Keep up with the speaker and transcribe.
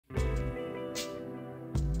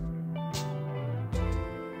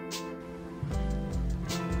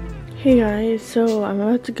Hey guys, so I'm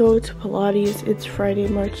about to go to Pilates. It's Friday,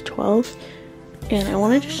 March 12th, and I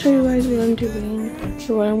wanted to show you guys what I'm doing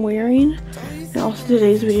or what I'm wearing. And also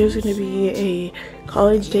today's video is going to be a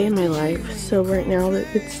college day in my life. So right now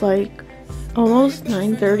it's like almost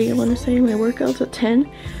 9:30, I want to say. My workout's at 10.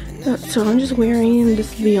 So I'm just wearing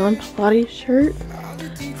this Beyond Pilates shirt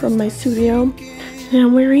from my studio. And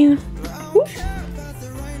I'm wearing,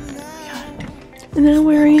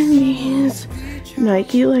 these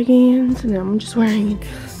Nike leggings, and I'm just wearing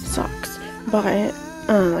socks. But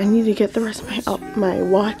I need to get the rest of my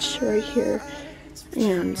watch right here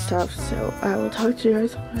and stuff. So I will talk to you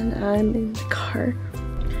guys when I'm in the car.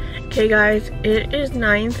 Okay guys, it is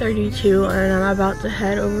 9:32 and I'm about to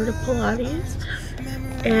head over to Pilates.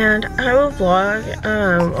 And I will vlog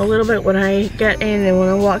a little bit when I get in and when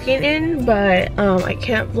I'm walking in, but I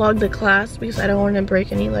can't vlog the class because I don't want to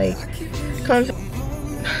break any like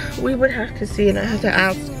we would have to see, and I have to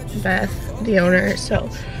ask Beth, the owner, so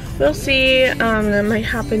we'll see. That might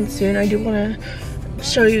happen soon. I do want to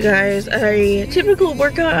show you guys a typical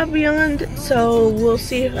workout at Beyond, so we'll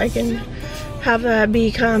see if I can have that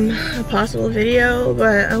become a possible video.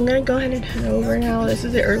 But I'm gonna go ahead and head over now. This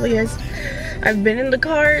is the earliest I've been in the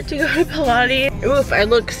car to go to Pilates. Oof, I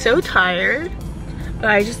look so tired.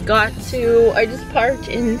 But I just parked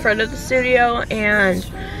in front of the studio, and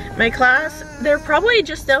my class, they're probably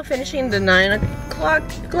just now finishing the 9 o'clock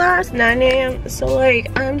class, 9 a.m. So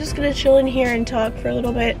like, I'm just gonna chill in here and talk for a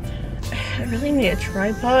little bit. I really need a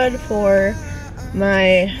tripod for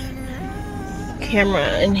my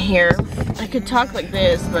camera in here. I could talk like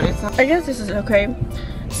this, but it's not. I guess this is okay.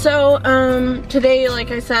 So today,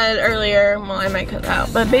 like I said earlier, well, I might cut that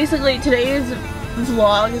out, but basically today's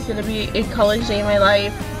vlog is gonna be a college day in my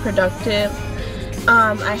life, productive.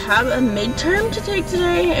 I have a midterm to take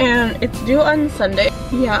today and it's due on Sunday.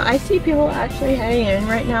 Yeah, I see people actually heading in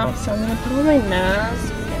right now, so I'm gonna put on my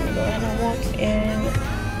mask and go ahead and walk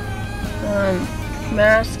in.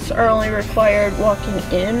 Masks are only required walking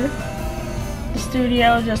in the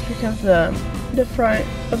studio just because the front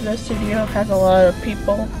of the studio has a lot of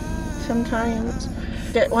people sometimes.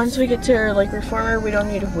 Once we get to like reformer, we don't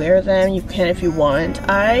need to wear them. You can if you want.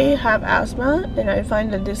 I have asthma and I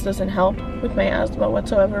find that this doesn't help with my asthma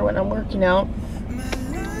whatsoever when I'm working out,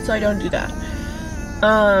 so I don't do that.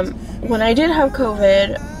 When I did have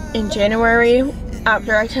COVID in January,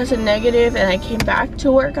 after I tested negative and I came back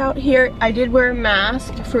to work out here, I did wear a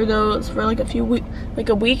mask for like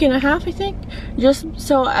a week and a half, I think, just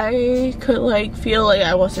so I could like feel like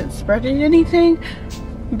I wasn't spreading anything.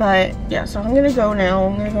 But yeah, so I'm gonna go now.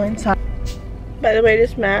 I'm gonna go inside. By the way,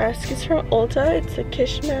 this mask is from Ulta. It's a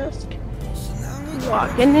Kish mask.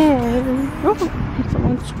 Walking in. Oh,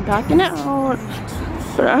 someone's backing out.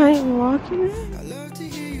 But I am walking in.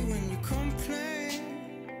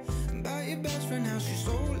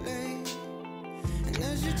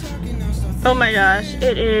 Oh my gosh,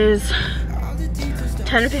 it is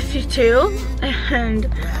 10:52 and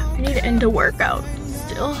I need to end a workout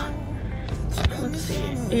still. Let's see.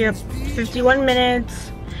 Yep, 51 minutes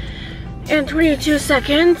and 22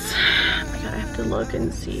 seconds. Oh my god, I have to look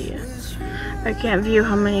and see. I can't view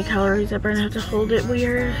how many calories I burned. I have to hold it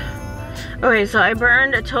weird. Okay, so I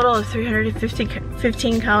burned a total of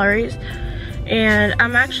 315 calories. And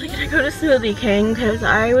I'm actually gonna go to Smoothie King because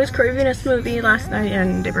I was craving a smoothie last night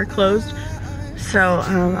and they were closed. So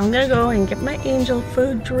I'm gonna go and get my angel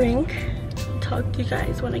food drink. Talk to you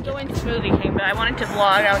guys when I get into Smoothie King, but I wanted to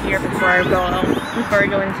vlog out here before I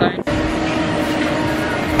go inside.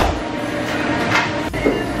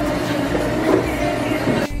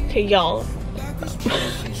 Okay, y'all.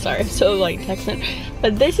 Sorry, I'm so like texting.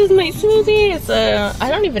 But this is my smoothie. It's I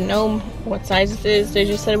don't even know what size it is. They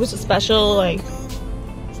just said it was a special, like,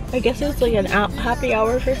 I guess it's like an happy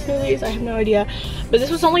hour for smoothies. I have no idea. But this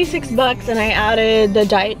was only $6 and I added the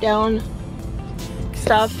diet down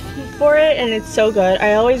stuff for it and it's so good.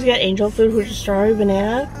 I always get angel food, which is strawberry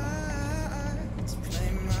banana.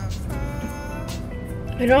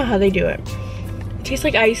 I don't know how they do it. It tastes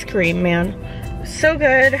like ice cream, man. So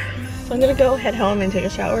good. So I'm gonna go head home and take a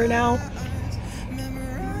shower now.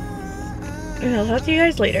 And I'll talk to you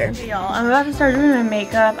guys later. Hey y'all, I'm about to start doing my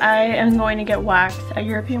makeup. I am going to get waxed at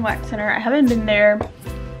European Wax Center. I haven't been there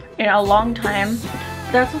in a long time.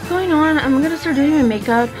 That's what's going on. I'm gonna start doing my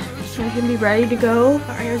makeup so I can be ready to go.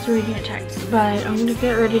 Sorry, I was reading a text, but I'm gonna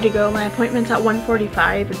get ready to go. My appointment's at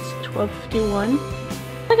 1:45. It's 12:51.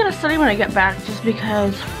 I'm gonna study when I get back just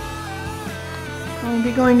because I'll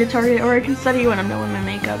be going to Target, or I can study when I'm done with my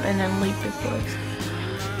makeup and then leave before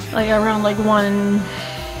like around like 1.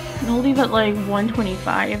 I'll leave at like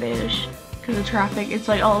 1:25-ish because of traffic. It's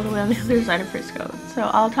like all the way on the other side of Frisco. So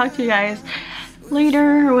I'll talk to you guys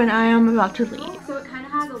later when I am about to leave. So it kind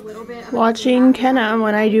of has a little bit of Watching Kenna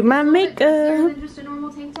when I do my makeup. just a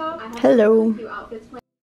normal tank top. Hello.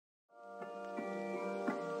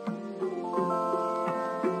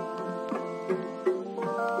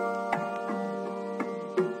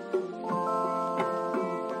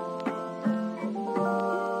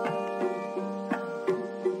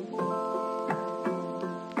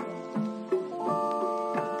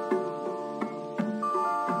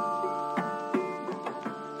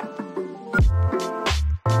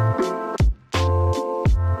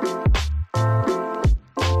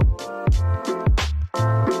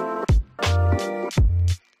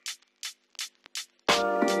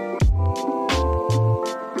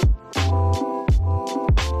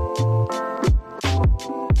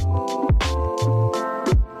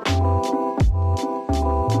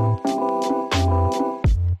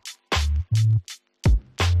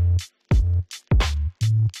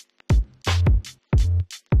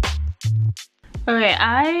 Okay,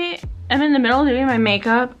 I am in the middle of doing my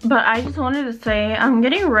makeup, but I just wanted to say I'm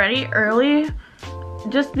getting ready early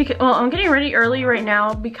just because, well, I'm getting ready early right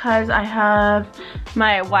now because I have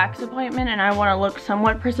my wax appointment and I want to look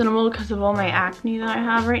somewhat presentable because of all my acne that I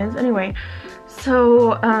have right now. Anyway,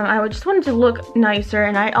 so I just wanted to look nicer,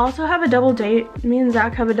 and I also have a double date. Me and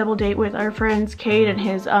Zach have a double date with our friends Cade and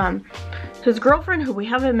his girlfriend, who we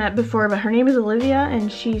haven't met before, but her name is Olivia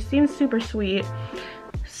and she seems super sweet.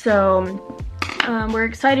 So we're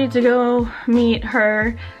excited to go meet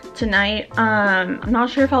her tonight. I'm not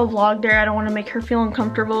sure if I'll vlog there. I don't want to make her feel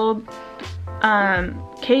uncomfortable.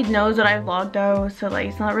 Cade knows that I vlog though, so like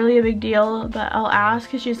it's not really a big deal, but I'll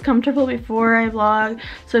ask if she's comfortable before I vlog.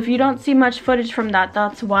 So if you don't see much footage from that,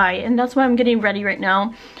 that's why. And that's why I'm getting ready right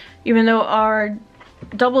now, even though our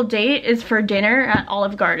double date is for dinner at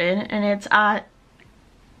Olive Garden and it's at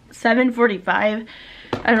 7:45.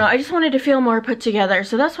 I don't know, I just wanted to feel more put together,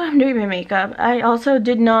 so that's why I'm doing my makeup. I also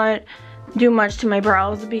did not do much to my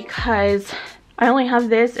brows because I only have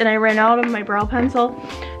this and I ran out of my brow pencil.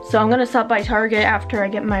 So I'm gonna stop by Target after I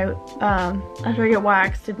get my after I get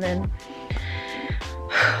waxed, and then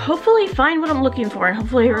hopefully find what I'm looking for, and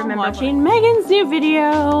hopefully remember. Watching Megan's new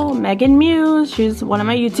video, Megan Muse. She's one of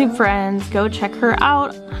my YouTube friends. Go check her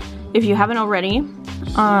out if you haven't already.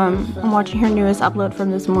 I'm watching her newest upload from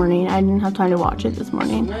this morning. I didn't have time to watch it this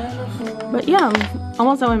morning, but yeah, I'm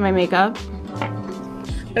almost done with my makeup.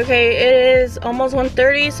 Okay, it is almost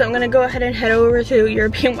 1:30, so I'm gonna go ahead and head over to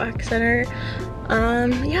European Wax Center.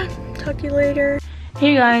 Yeah, talk to you later.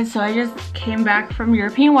 Hey guys, so I just came back from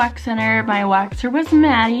European Wax Center. My waxer was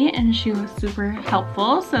Maddie and she was super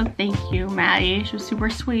helpful, so thank you, Maddie. She was super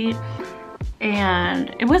sweet.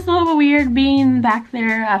 And it was a little weird being back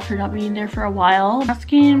there after not being there for a while.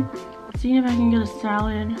 Seeing if I can get a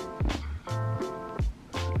salad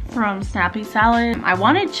from Snappy Salad. I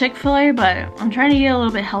wanted Chick-fil-A, but I'm trying to get a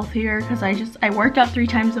little bit healthier because I worked out three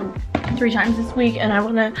times this week, and I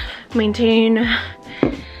want to maintain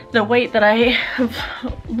the weight that I have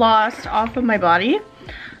lost off of my body.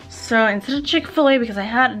 So instead of Chick-fil-A, because I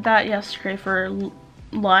had that yesterday for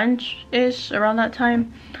lunch-ish around that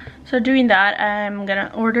time, so doing that, I'm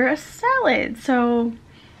gonna order a salad. So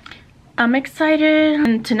I'm excited,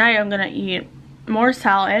 and tonight I'm gonna eat more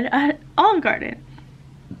salad at Olive Garden.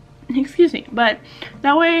 Excuse me, but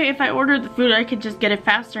that way if I order the food I could just get it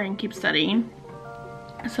faster and keep studying.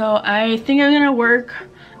 So I think I'm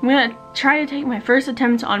gonna try to take my first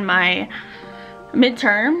attempt on my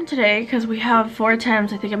midterm today, because we have 4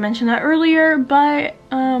 attempts. I think I mentioned that earlier, but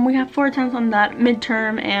we have 4 attempts on that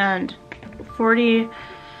midterm and 40,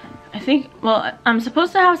 I think. Well, I'm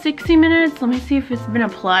supposed to have 60 minutes. Let me see if it's been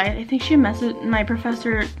applied. I think my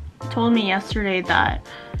professor told me yesterday that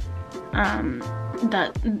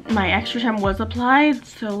that my extra time was applied,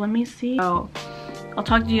 so let me see. So I'll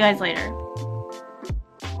talk to you guys later.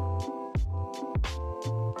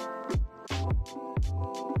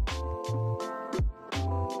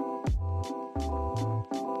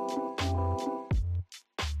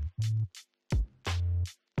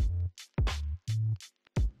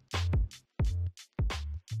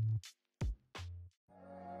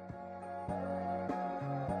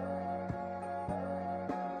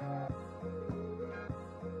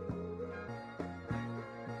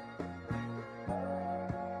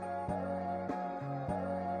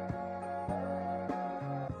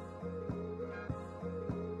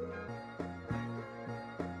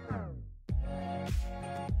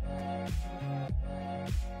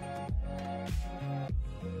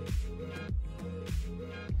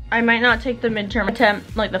 I might not take the midterm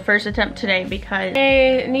attempt, like the first attempt today, because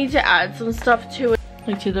I need to add some stuff to it.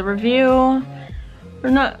 like to the review. Or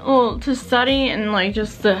not, well, to study and like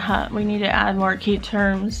just the, we need to add more key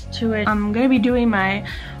terms to it. I'm gonna be doing my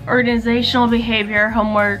organizational behavior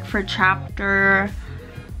homework for chapter,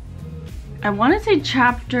 I want to say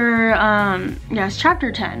chapter, yes,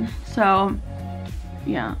 chapter 10. So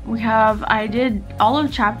yeah, I did all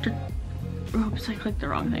of chapter, oops, I clicked the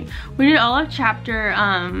wrong thing. We did all of chapter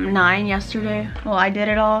 9 yesterday. Well, I did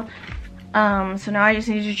it all. So now I just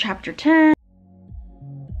need to do chapter 10.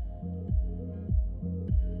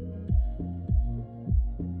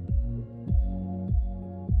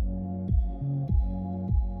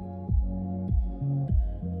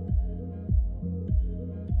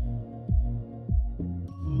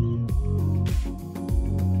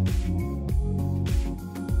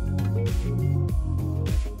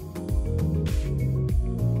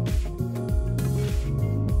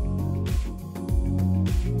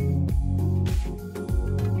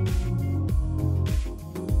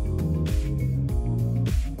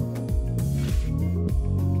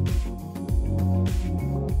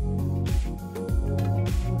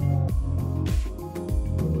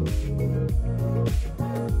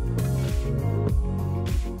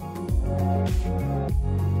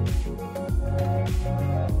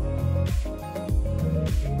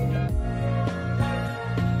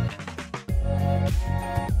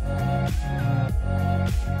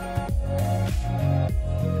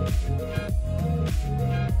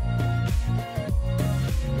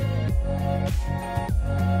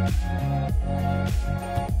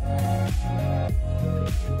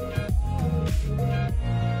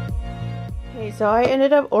 So I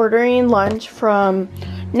ended up ordering lunch from,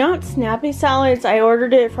 not Snappy Salads, I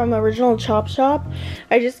ordered it from Original Chop Shop.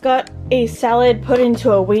 I just got a salad put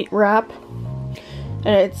into a wheat wrap, and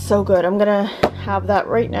it's so good. I'm gonna have that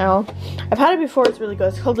right now. I've had it before, it's really good.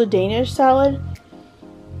 It's called the Danish salad,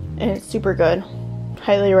 and it's super good.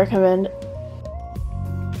 Highly recommend.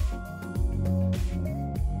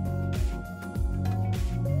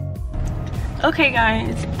 Okay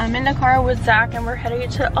guys, I'm in the car with Zach and we're heading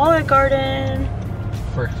to Olive Garden.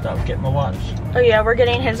 First up, get my watch. Oh yeah, we're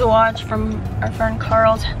getting his watch from our friend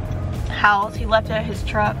Carl's house. He left it at his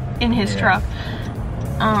truck, in his truck,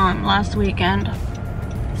 last weekend.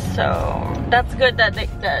 So that's good that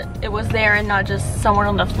that it was there and not just somewhere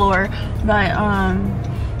on the floor. But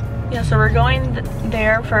yeah, so we're going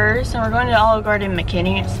there first, and we're going to Olive Garden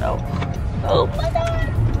McKinney. So, oh my god.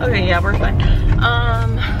 Okay, yeah, we're fine.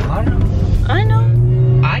 I know.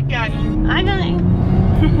 I got you. I got you.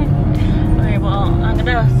 Okay, well, I'm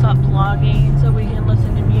gonna stop vlogging so we can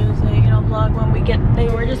listen to music, and I'll vlog when we get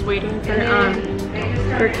there. We're just waiting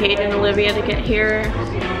for Kate and Olivia to get here.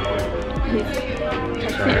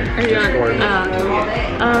 Are you on?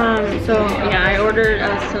 So yeah, I ordered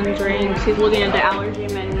some drinks. He's looking at the allergy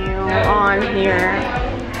menu on here,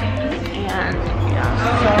 and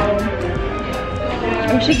yeah,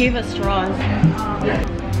 so she gave us straws.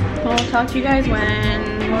 Well, I'll talk to you guys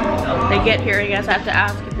when they get here. I guess I have to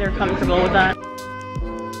ask if they're comfortable with that.